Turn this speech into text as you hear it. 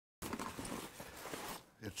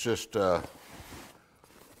it's just it's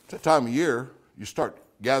that time of year you start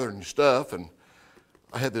gathering your stuff, and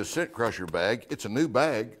I had this scent crusher bag. It's a new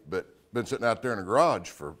bag, but been sitting out there in the garage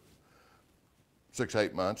for 6,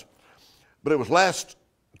 8 months. But it was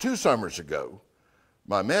 2 summers ago,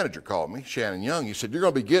 my manager called me, Shannon Young. He said, "You're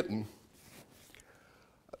going to be getting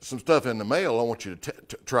some stuff in the mail. I want you to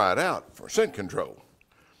try it out for scent control,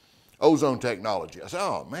 ozone technology." I said,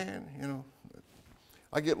 "Oh man,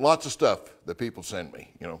 I get lots of stuff that people send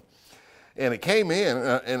me, And it came in,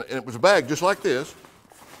 and it was a bag just like this,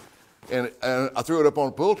 and I threw it up on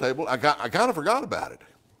the pool table. I kind of forgot about it,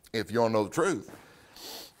 if you want to know the truth.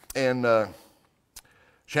 And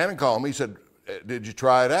Shannon called me. He said, "Did you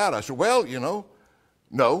try it out?" I said, "Well,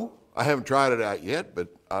 no, I haven't tried it out yet, but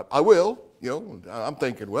I will. I'm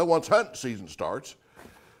thinking, well, once hunting season starts,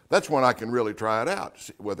 that's when I can really try it out,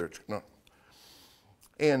 see whether it's no."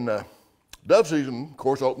 And dove season, of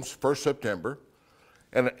course, opens 1st September,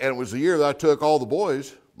 and it was the year that I took all the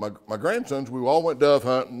boys, my grandsons. We all went dove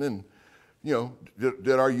hunting, and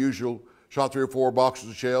did our usual, shot 3 or 4 boxes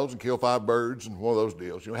of shells and killed 5 birds and one of those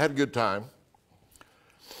deals. Had a good time.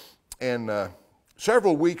 And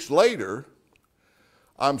several weeks later,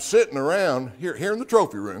 I'm sitting around here in the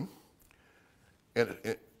trophy room, and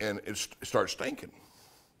it starts stinking.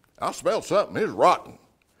 I smelled something. It was rotten,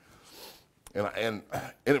 and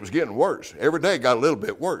it was getting worse. Every day it got a little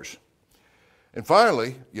bit worse. And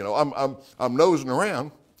finally, I'm nosing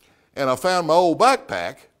around, and I found my old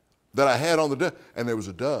backpack that I had on the dove, and there was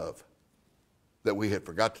a dove that we had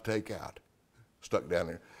forgot to take out, stuck down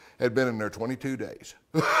there. Had been in there 22 days.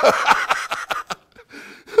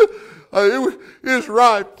 It was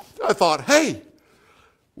right. I thought, hey,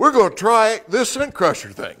 we're going to try this scent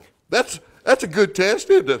crusher thing. That's a good test,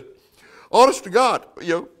 isn't it? Honest to God,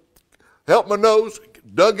 helped my nose,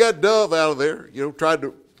 dug that dove out of there, tried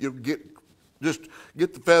to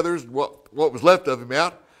get the feathers, what was left of him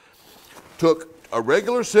out. Took a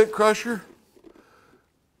regular scent crusher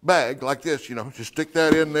bag like this, just stick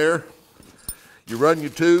that in there. You run your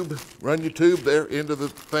tube there into the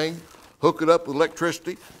thing, hook it up with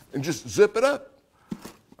electricity, and just zip it up.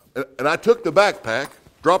 And I took the backpack,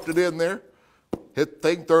 dropped it in there, hit the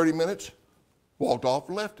thing 30 minutes, walked off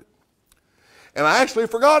and left it. And I actually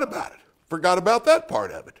forgot about it, forgot about that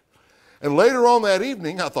part of it. And later on that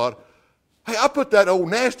evening, I thought, hey, I put that old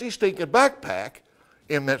nasty stinking backpack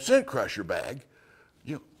in that scent crusher bag.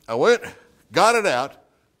 I went, got it out,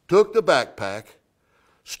 took the backpack,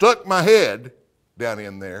 stuck my head down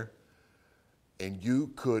in there, and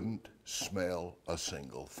you couldn't smell a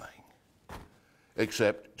single thing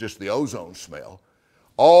except just the ozone smell.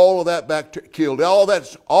 All of that bacteria killed all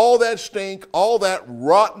that stink, all that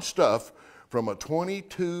rotten stuff from a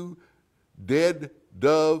 22 dead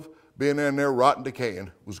dove being in there rotten,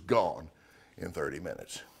 decaying, was gone in 30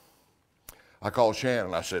 minutes. I called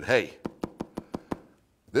Shannon. I said, hey,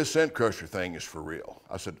 this scent crusher thing is for real.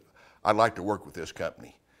 I said, I'd like to work with this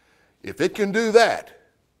company. If it can do that,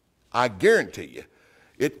 I guarantee you,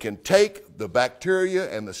 it can take the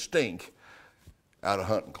bacteria and the stink out of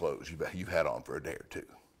hunting clothes you've had on for a day or two.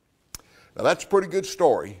 Now that's a pretty good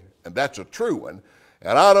story, and that's a true one,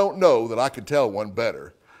 and I don't know that I could tell one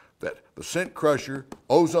better, that the scent crusher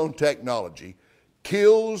ozone technology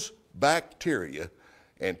kills bacteria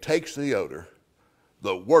and takes the odor,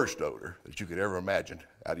 the worst odor that you could ever imagine,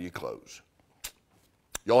 out of your clothes.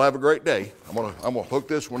 Y'all have a great day. I'm gonna hook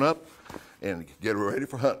this one up and get ready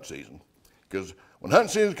for hunting season. Because when hunting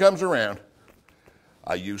season comes around,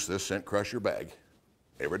 I use this scent crusher bag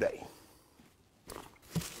every day.